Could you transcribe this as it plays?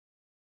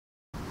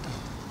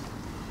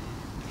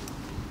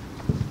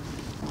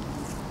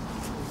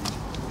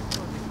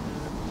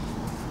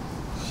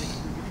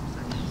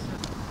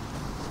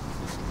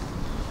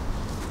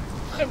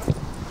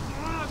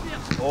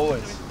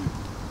Always.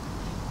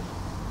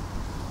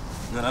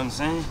 You know what I'm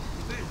saying?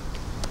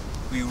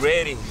 We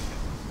ready.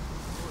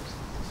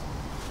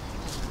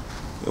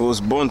 It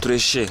was bon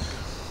trecher.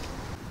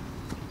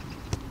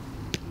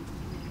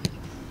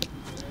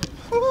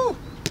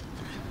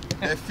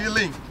 That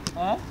feeling.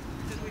 Huh?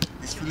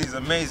 This feeling is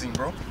amazing,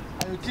 bro.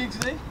 Are you clean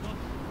today?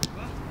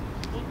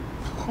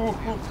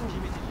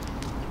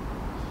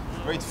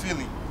 Great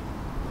feeling.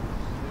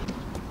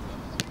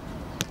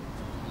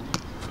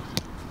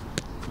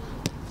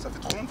 Ça fait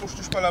trop longtemps que je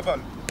touche pas la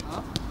balle.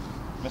 Hein?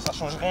 Mais ça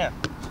change rien.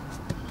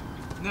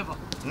 Never.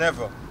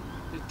 Never.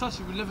 The touch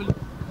will never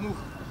move.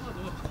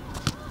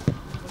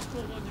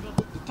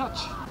 The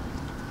touch.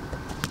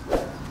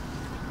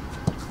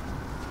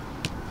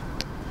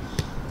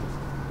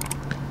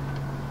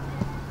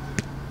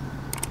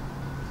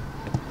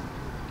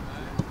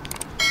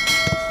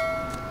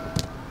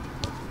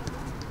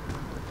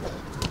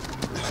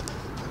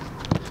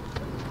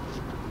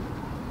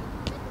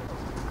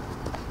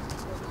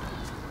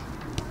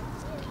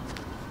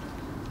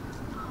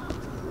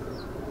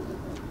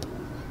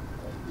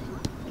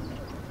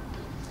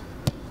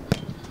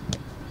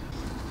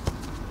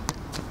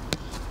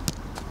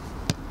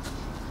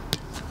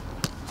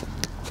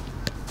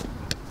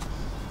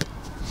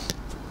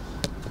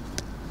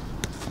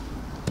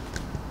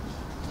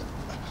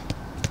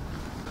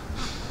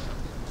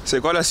 C'est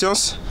quoi la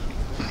science?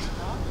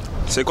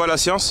 C'est quoi la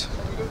science?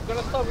 Dans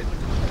l'instant, oui.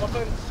 On va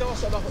faire une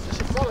séance alors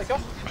d'échauffement, d'accord?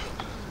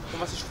 On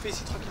va s'échauffer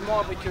ici tranquillement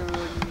avec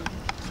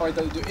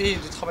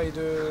du travail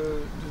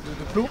de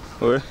plot.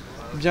 Ouais.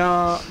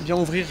 Bien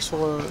ouvrir sur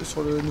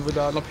le niveau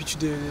de l'amplitude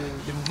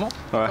des mouvements.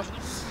 Ouais.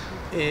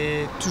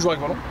 Et toujours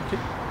avec ballon. Okay.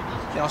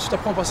 Et ensuite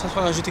après on passera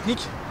sur un jeu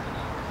technique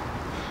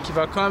qui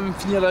va quand même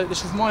finir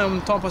l'échauffement et en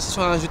même temps passer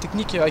sur un jeu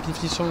technique avec une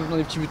finition dans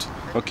les petits buts.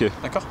 Ok.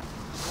 D'accord?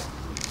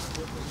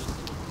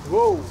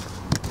 Wow!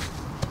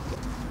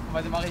 On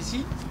va démarrer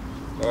ici.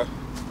 Ouais.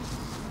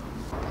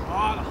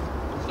 Voilà.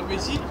 Je la mets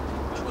ici.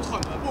 Je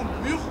contrôle. Boum,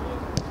 mur.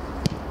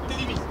 Tes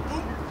limites.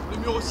 Boum. Le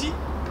mur aussi.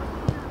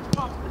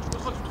 Bam. Je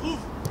contrôle, tu trouves.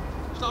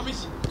 Je la remets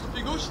ici. Sur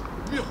pied gauche.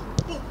 Mur.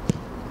 Boum.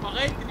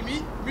 Pareil, tes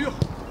limites. Mur.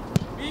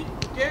 Oui.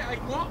 Ok,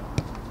 avec moi.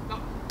 Là.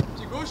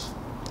 Pied gauche.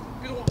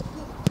 Pied droit.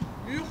 Boum.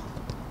 Mur.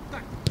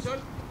 Tac. Sol.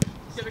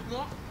 Ici avec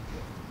moi.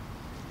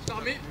 Je la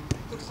remets.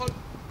 Contrôle.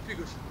 Pied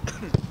gauche.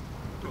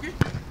 Ok?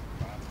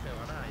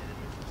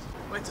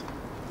 Ouais.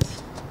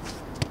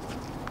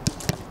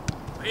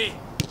 Oui,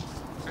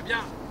 très bien.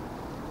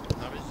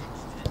 Non mais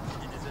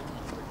je dis des amis.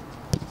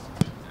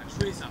 Bien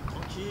joué ça,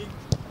 tranquille.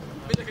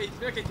 Mets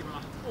la qualité,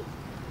 maman. Oh.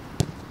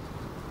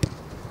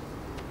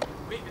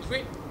 Oui, bien joué.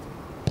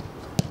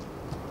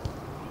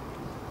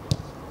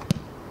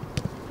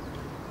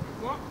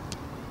 Moi.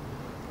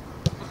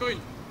 Encore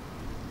une.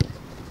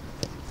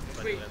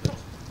 Bien joué.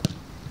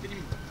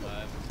 Élimine.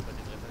 Ouais, c'est pas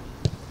des vrais matchs.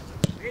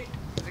 Oui,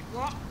 avec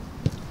moi.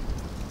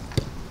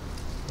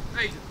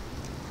 Aide.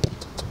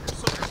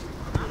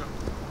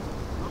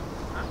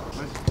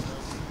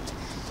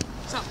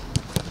 Ça.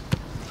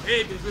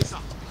 Eh bien joué ça.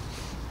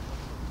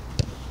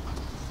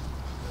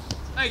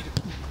 Aide.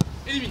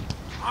 Élimine.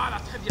 Voilà,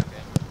 très bien.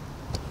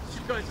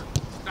 Super et ça.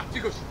 Là,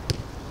 pied gauche.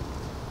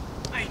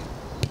 Aide.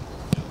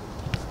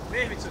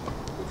 Mais avec ça.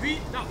 Conduis,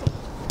 là, fort.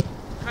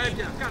 Très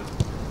bien, calme.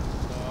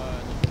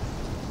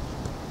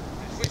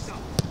 Bien joué ça.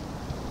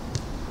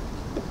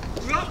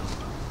 Tout là.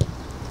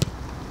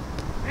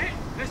 Eh,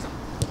 reste ça.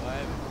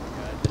 Ouais,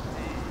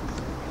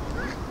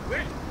 mais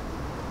Ouais.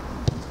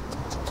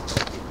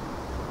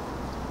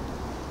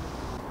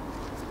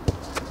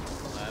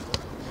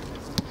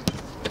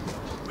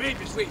 Oui,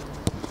 bien joué.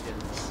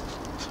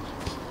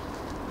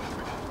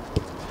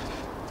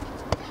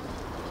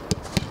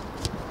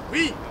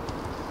 Oui.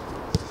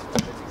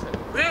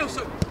 Ouais, au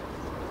sol.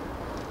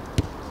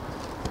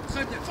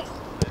 Très bien, fort.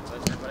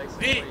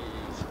 Oui.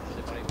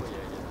 j'ai parlé quoi il y a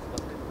 3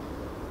 semaines.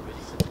 Il m'a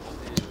dit que ça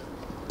portait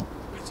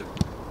Oui, seul.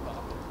 par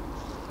rapport.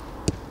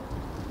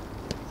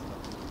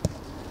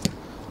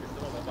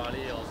 Justement, on va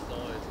parler en se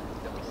disant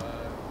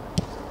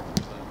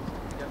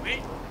Oui.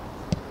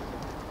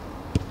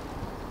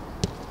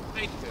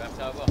 Aide.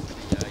 c'est à voir.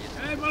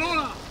 Eh, ballon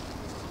là.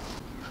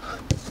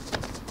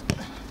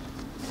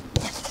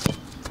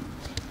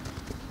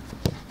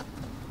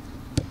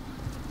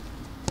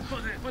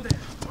 Pas derrière.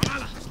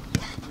 Voilà.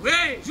 Oui,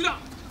 joue là.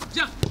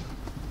 Viens.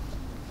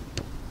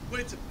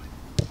 Ouais, c'est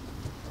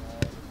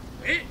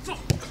et fort.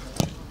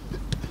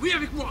 Oui,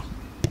 avec moi.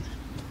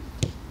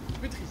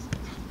 Maîtrise.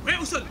 Ouais,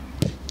 au sol.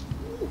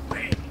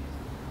 Ouais.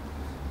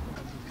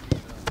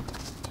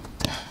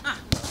 Un,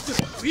 deux.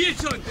 Oui,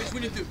 Edson, bien joué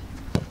les deux.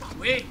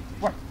 Oui.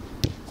 Ouais.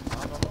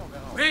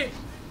 Oui.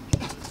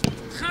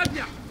 Très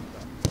bien.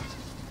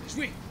 Bien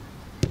joué.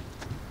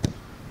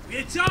 Oui,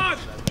 Edson.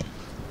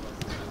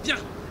 Bien.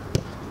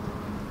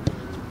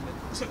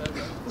 Au sol.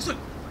 Au sol.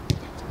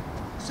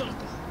 Au sol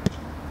encore.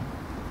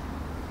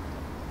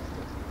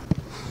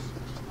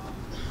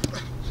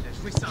 Bien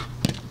joué ça.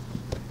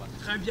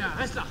 Très bien.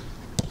 Reste là.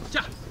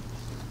 Tiens.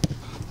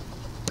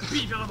 Et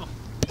puis vers l'avant.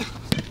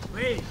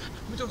 Oui.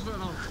 Mets-toi contre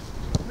l'avant.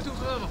 Mets-toi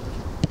contre l'avant.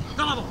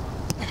 Vers l'avant.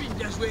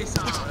 Bien joué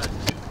ça.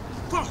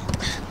 Fort.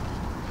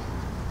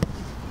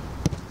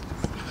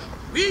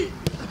 Oui.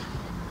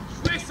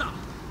 Jouez ça.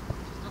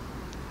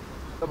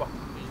 Là-bas.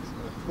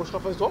 Moi je serai en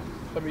face de toi.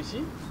 Tu la mets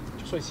ici.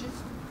 Tu reçois ici.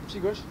 Pied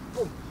gauche.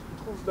 Boum.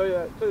 Tu trouves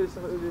là,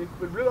 les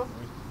coupelles bleues là.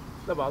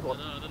 Là-bas à droite.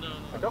 Non.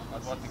 D'accord. À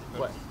droite,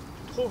 ouais.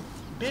 Tu trouves.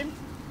 Bim.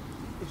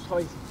 Et tu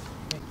travailles ici.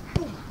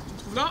 Boum. Tu te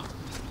trouves là.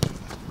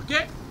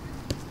 Ok.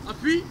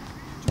 Appuie.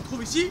 Tu te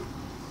trouves ici.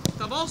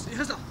 Tu avances et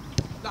reste là.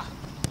 Là.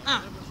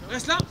 1.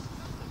 Reste là.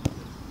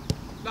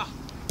 Là.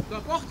 Peu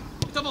importe.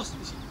 Et tu avances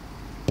ici.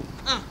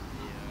 1.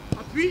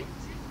 Appuie.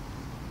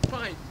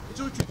 Pareil. Et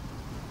tu recules.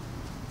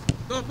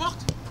 Peu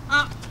importe.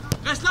 1.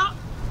 Reste là.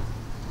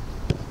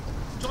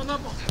 Tu rentres dans la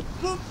porte.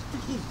 Boum. Tu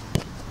le trouves.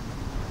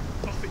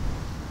 Parfait.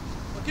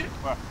 Ok.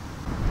 Ouais.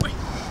 Oui.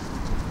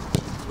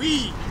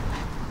 Oui.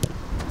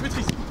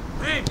 Maîtrise.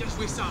 Oui, bien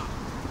joué ça.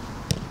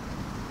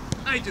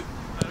 1 et 2.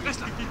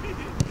 Reste là.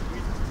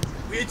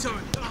 Oui, et tiens,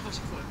 dans la vache,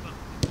 il faut.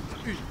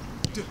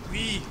 1, 2.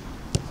 Oui.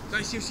 Là,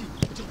 ici aussi.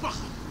 Tu repars.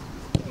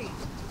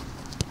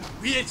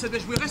 Oui, et ça bien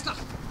joué. Reste là.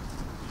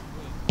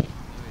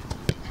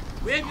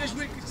 Oui, bien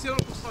joué. Excellent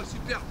le contrôle.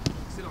 Super.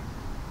 Excellent.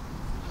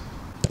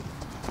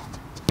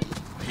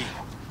 Oui.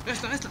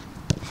 Reste là, reste là.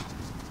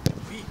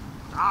 Oui.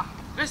 Ah.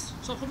 Reste.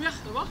 Sans première,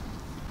 ça va?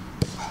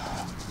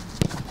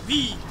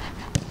 Oui.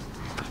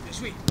 Ah, bien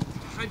joué.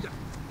 Très bien.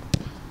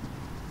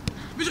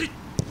 Mesure.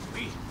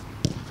 Oui.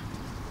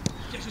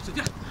 Bien joué, c'est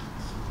bien.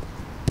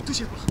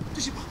 Touchez pas.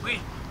 Touchez pas. Oui.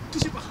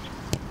 Touchez pas.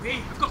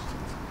 Oui, encore.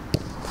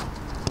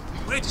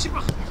 Oui, touchez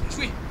pas. Bien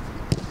joué.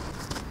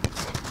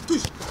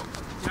 Touche.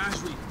 Bien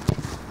joué.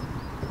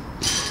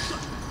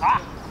 Ah.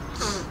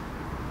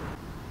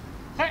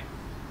 Prêt?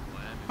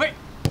 Oui.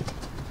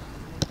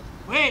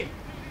 Oui.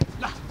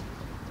 Là.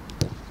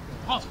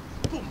 Rentre.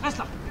 Boum, reste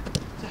là.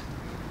 Tiens.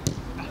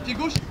 Là, pied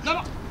gauche,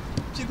 là-bas.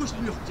 Pied gauche,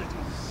 le mur,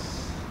 directement.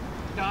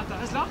 Là,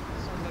 reste là.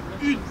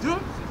 1, 2,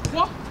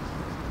 3,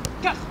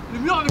 4. Le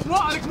mur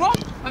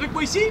avec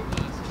moi ici.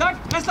 Tac,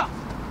 reste là.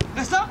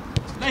 Reste là.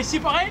 Là, ici,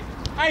 pareil.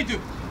 1 et 2.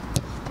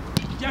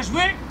 Bien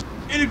joué.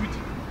 Et le but.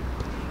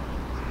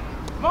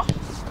 Mort?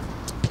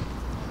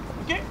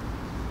 Ok?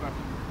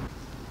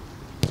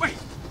 Oui.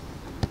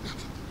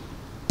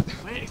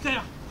 Oui,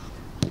 extérieur.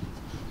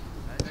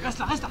 Reste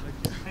là, reste là.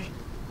 Allez,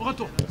 on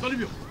retourne dans le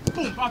mur.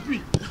 Boum,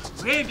 appuie.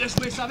 Oui, bien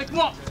joué, ça avec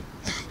moi.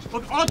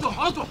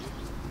 Retourne.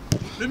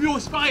 Le mur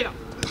aussi, pareil là.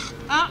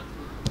 1.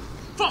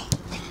 Fort.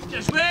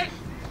 Bien joué.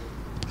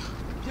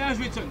 Bien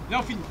joué, Tson. Là,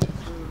 on finit.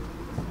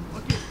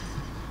 Ok.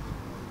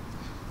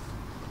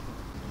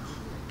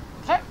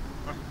 Prêt?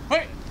 Oui.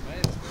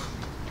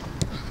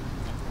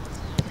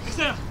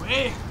 Extérieur.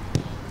 Oui.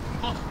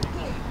 Rentre.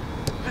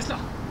 Reste là.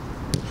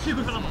 Pied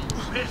gauche vers l'avant.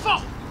 Oui,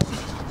 fort.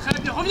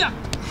 Très bien, reviens.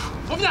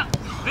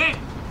 Oui.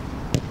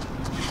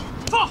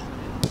 Fort.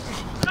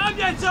 Très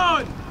bien,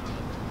 John.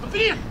 On va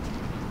finir.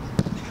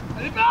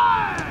 Allez, bye.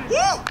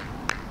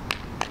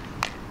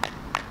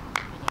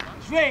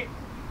 Jouez.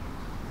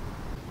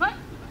 Ouais.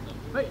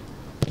 Oui.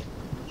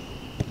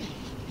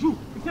 Joue.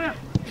 Extérieur.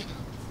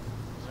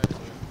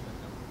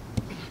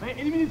 Oui,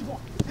 élimine 3.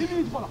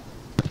 Élimine 3 là.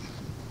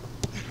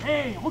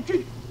 Hey,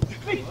 recule.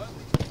 Vite.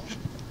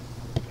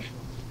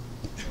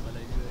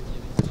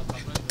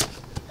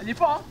 Elle n'y est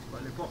pas, hein?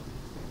 Elle est pas.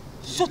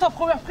 Sur ta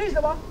première prise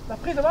là-bas,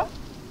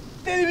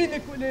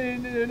 t'élimines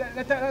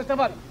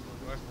l'intervalle.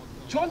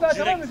 Tu rentres dans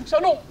l'intervalle, mais il faut que ça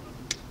soit long.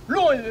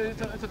 Long,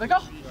 t'es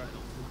d'accord?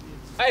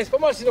 Allez, c'est pas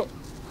mal sinon.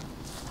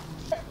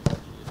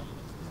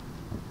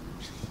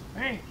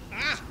 Hey.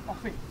 Ah,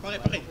 parfait. Pareil.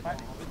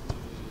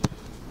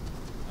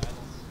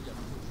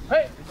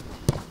 Ouais.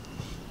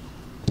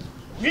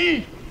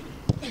 Oui.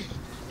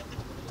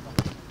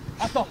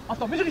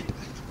 Attends, mesure.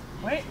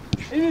 Oui,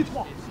 élimine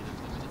 3.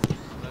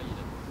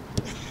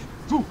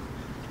 Joue.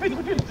 Vite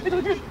recule.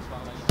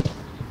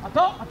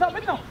 Attends,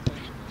 maintenant.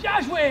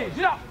 Bien joué,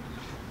 j'ai là.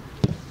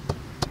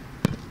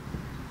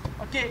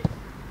 Ok.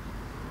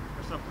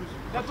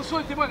 L'attention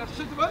était bonne,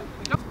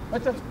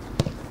 Attends.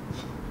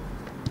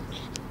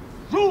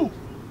 Joue.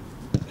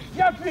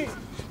 Bien appuyé.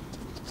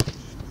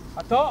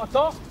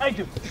 Attends, avec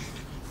 2.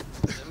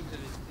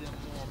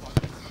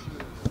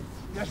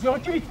 Bien joué,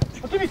 recule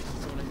vite.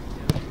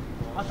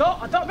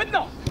 Attends,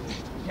 maintenant.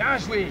 Bien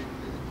joué.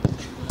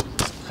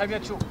 Très bien,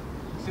 Tcho.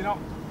 Excellent.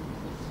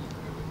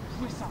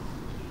 Jouez ça.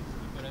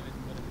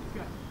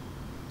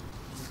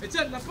 Et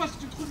tiens, la passe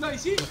que tu trouves là,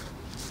 ici,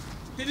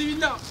 t'élimines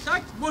là.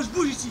 Tac, moi je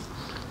bouge ici.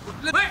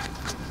 Ouais.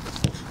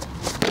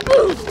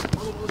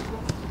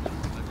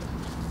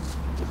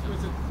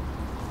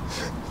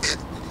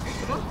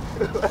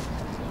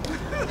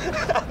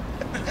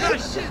 Ah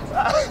shit.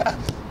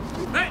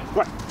 Ouais.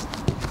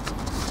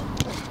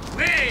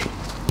 Ouais.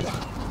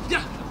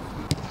 Bien.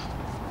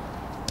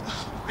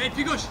 Ouais,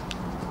 puis gauche.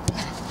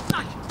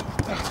 Tac.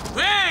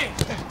 Ouais.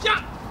 Bien.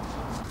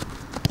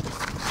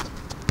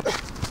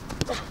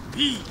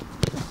 Oui.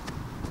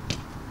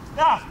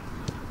 Ah.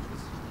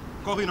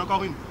 Encore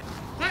une.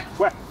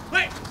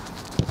 Ouais.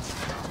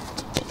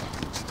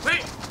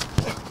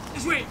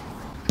 Joué.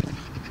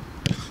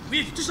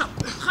 Oui, tout ça.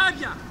 Très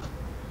bien.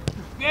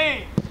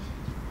 Allez.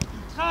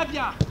 Très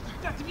bien.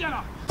 T'es bien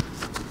là.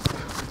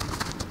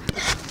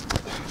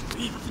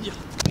 Oui, il va finir.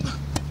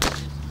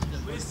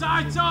 Oui,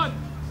 ça, Edson.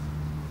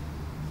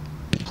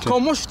 Quand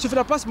moi je te fais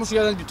la passe, moi je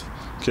garde le but.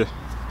 Ok.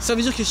 Ça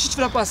veut dire que si tu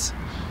fais la passe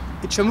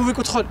et tu fais un mauvais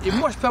contrôle et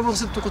moi je peux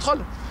avancer de ton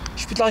contrôle,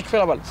 je peux te la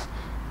récupérer la balle.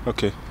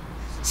 Ok.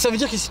 Ça veut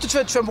dire que si tu fais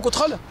un bon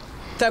contrôle,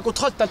 t'as un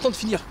contrôle, t'as le temps de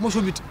finir. Moi je suis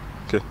au but.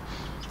 Ok.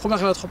 Première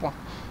arrive à 3 points.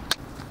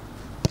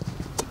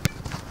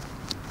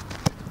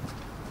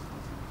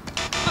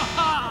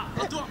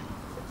 À toi.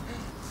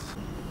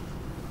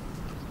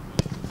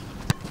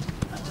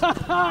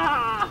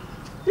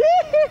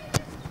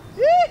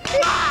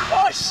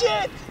 Oh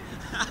shit!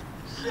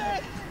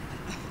 Shit!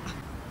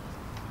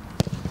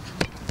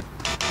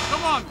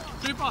 Come on,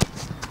 je l'ai pas.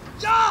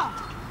 Yeah!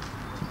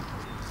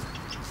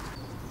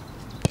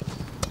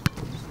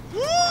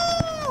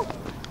 Woo!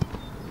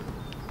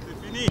 C'est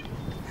fini.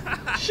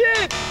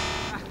 Shit!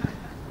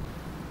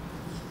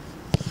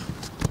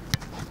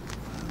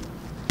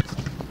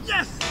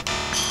 Yes!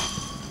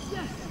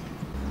 Yes!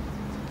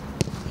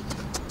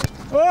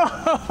 Oh!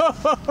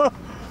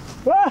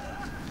 What?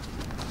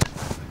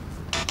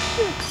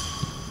 Shit!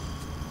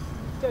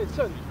 Tiens,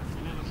 Edson.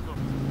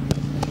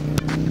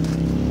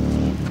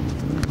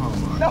 Oh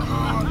my God.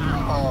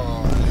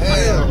 Oh,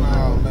 hell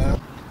no, man.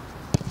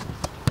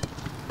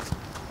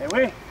 Eh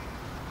oui.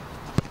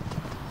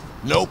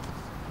 Nope.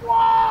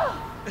 Wouah!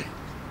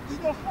 Il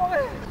m'a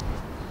foiré.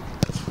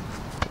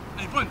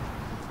 Elle est bonne.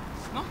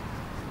 Non?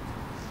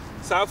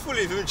 C'est un fou,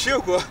 il veut me tuer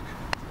ou quoi?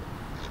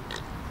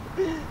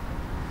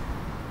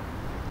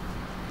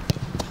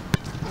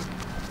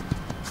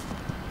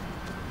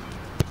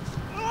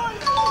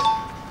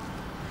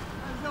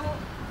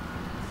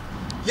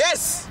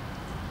 Yes!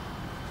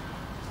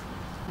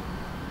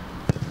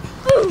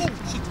 Oh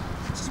shit!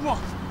 Excuse-moi.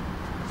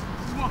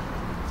 Excuse-moi.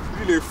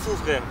 Lui, il est fou,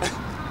 frère.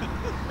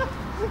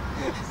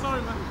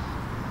 Sorry, man.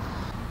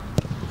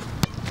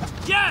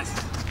 Yes!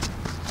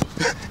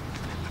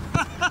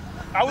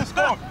 I will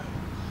score.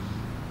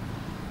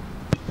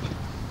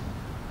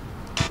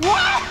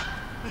 What?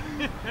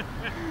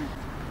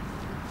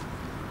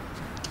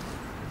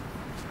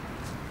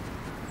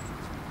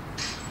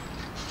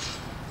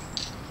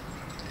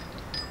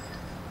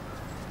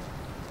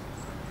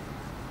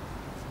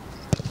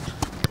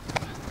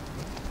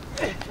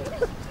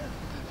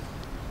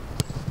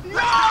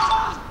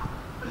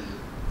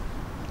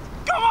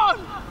 Come on!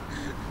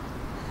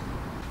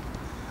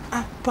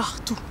 Un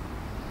partout.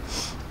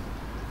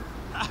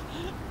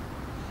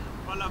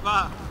 Va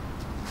là-bas.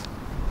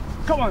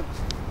 Come on.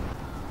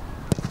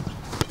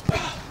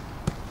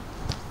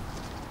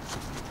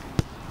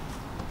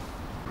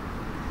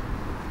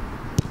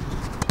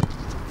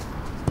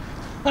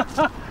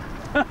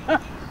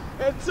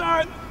 It's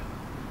on.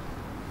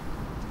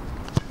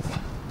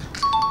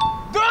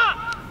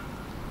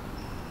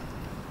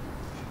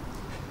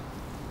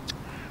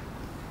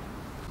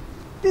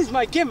 This is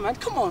my game, man.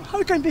 Come on. How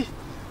you can beat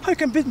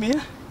me?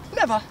 Huh?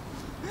 Never.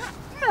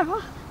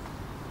 Never.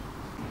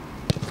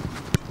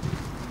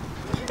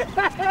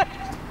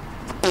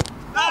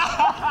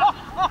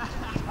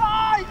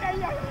 Ay,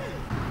 ay, ay.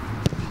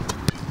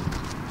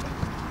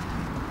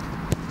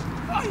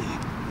 Ay.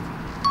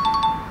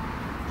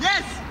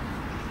 Yes!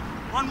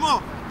 One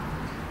more.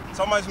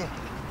 Só mais um.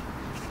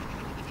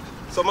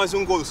 Só mais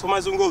um gol, só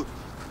mais um gol.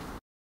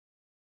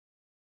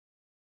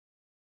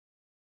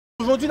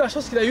 Aujourd'hui, la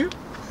chance qu'il a eue,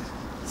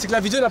 c'est que la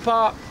vidéo n'a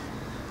pas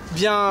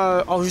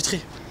bien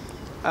enregistré.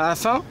 À la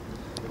fin,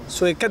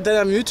 sur les 4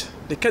 dernières minutes,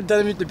 les 4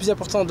 dernières minutes les plus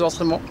importantes de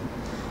l'entraînement,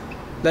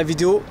 la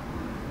vidéo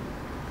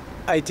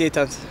a été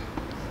éteinte.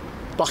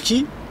 Par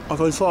qui?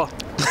 Encore une fois,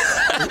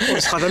 on ne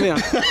sera jamais. Hein.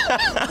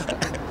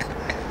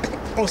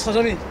 On ne sera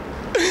jamais.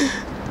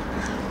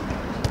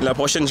 La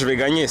prochaine, je vais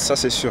gagner, ça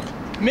c'est sûr.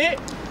 Mais,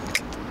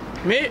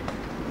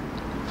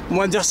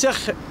 mon adversaire,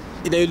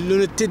 il a eu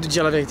l'honnêteté de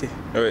dire la vérité.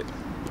 Ouais.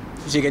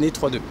 J'ai gagné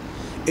 3-2.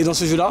 Et dans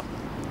ce jeu-là,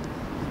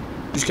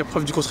 jusqu'à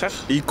preuve du contraire,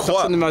 Il croit,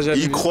 personne ne m'a jamais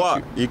il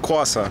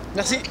croit ça.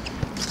 Merci.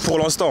 Pour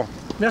l'instant.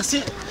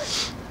 Merci.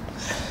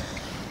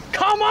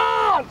 Come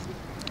on!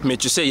 Mais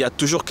tu sais, il y a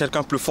toujours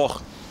quelqu'un plus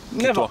fort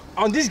que Never. toi.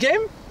 On this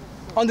game,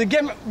 on the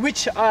game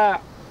which I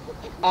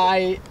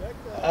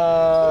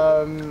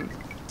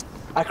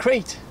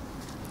create,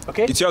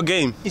 okay? It's your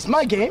game. It's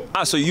my game.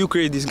 Ah, so you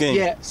create this game.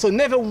 Yeah. So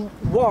never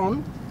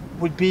one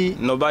would be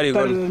Nobody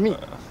better will. than me.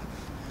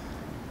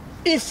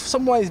 If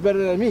someone is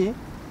better than me,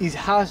 he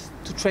has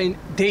to train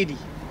daily,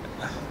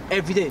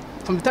 every day.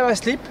 From the time I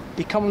sleep,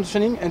 he come on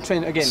training and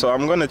train again. So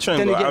I'm gonna train,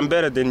 Then but again. I'm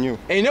better than you.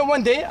 And you know,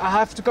 one day I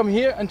have to come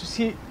here and to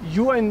see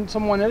you and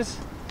someone else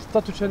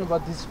start to train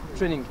about this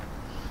training,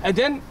 and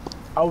then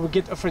I will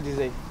get afraid this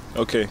day.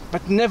 Okay.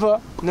 But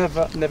never,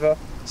 never, never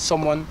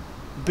someone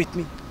beat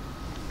me.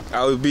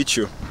 I will beat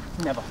you.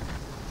 Never.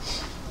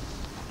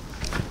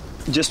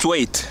 Just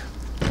wait.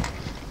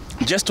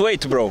 Just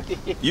wait, bro.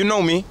 You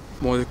know me.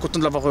 Bon, content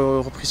de l'avoir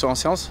repris en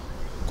séance,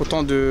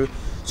 content de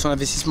son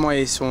investissement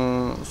et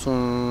son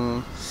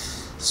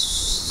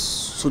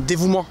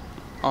dévouement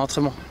à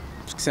l'entraînement.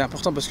 Parce que c'est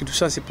important, parce que tout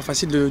ça, c'est pas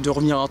facile de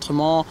revenir à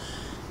l'entraînement,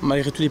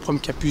 malgré tous les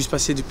problèmes qui a pu se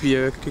passer depuis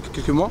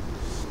quelques mois.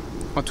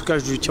 En tout cas,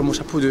 je lui tire mon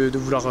chapeau de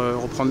vouloir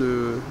reprendre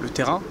le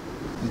terrain.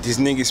 This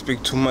nigga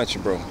speak too much,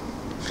 bro.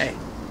 Hey,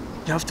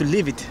 you have to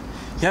live it.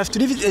 You have to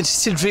live it and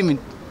still dreaming.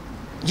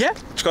 Yeah?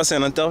 Tu crois que c'est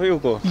une interview ou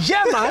quoi?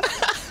 Yeah, man!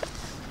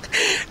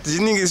 This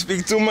nigga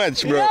speak too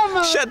much, bro. Yeah,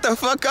 man. Shut the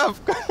fuck up.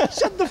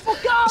 Shut the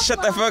fuck up!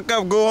 Shut the fuck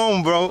up, go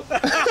home, bro.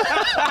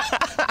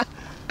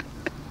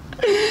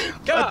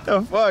 What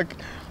the fuck?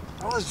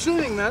 I was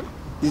dreaming, man.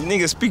 This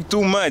nigga speak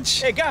too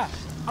much. Hey, guy,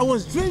 I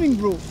was dreaming,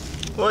 bro.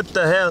 What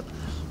the hell?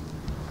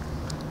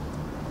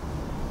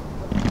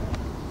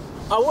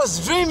 I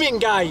was dreaming,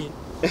 guy.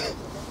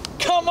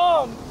 Come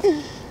on.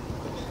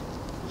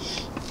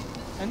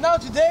 And now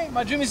today,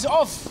 my dream is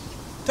off.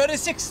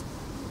 36.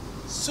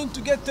 Soon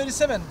to get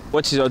 37.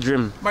 What is your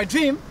dream? My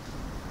dream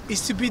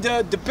is to be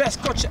the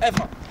best coach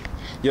ever.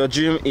 Your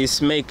dream is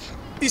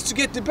Is to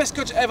get the best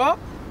coach ever,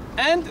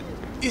 and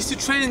is to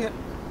train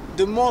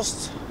the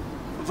most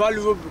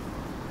valuable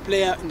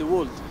player in the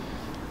world.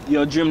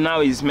 Your dream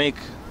now is make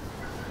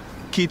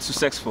kids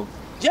successful.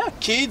 Yeah,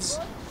 kids,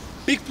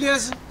 big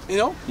players, you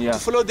know, Yeah. to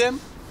follow them,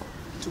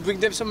 to bring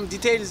them some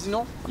details, you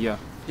know. Yeah.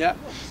 Yeah,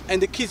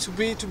 and the kids to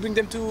bring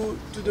them to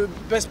the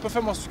best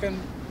performance you can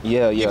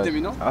Yeah, give them,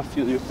 you know. I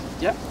feel you.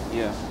 Yeah.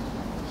 Yeah.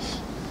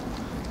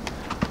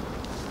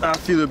 I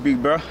feel it,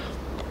 big bro.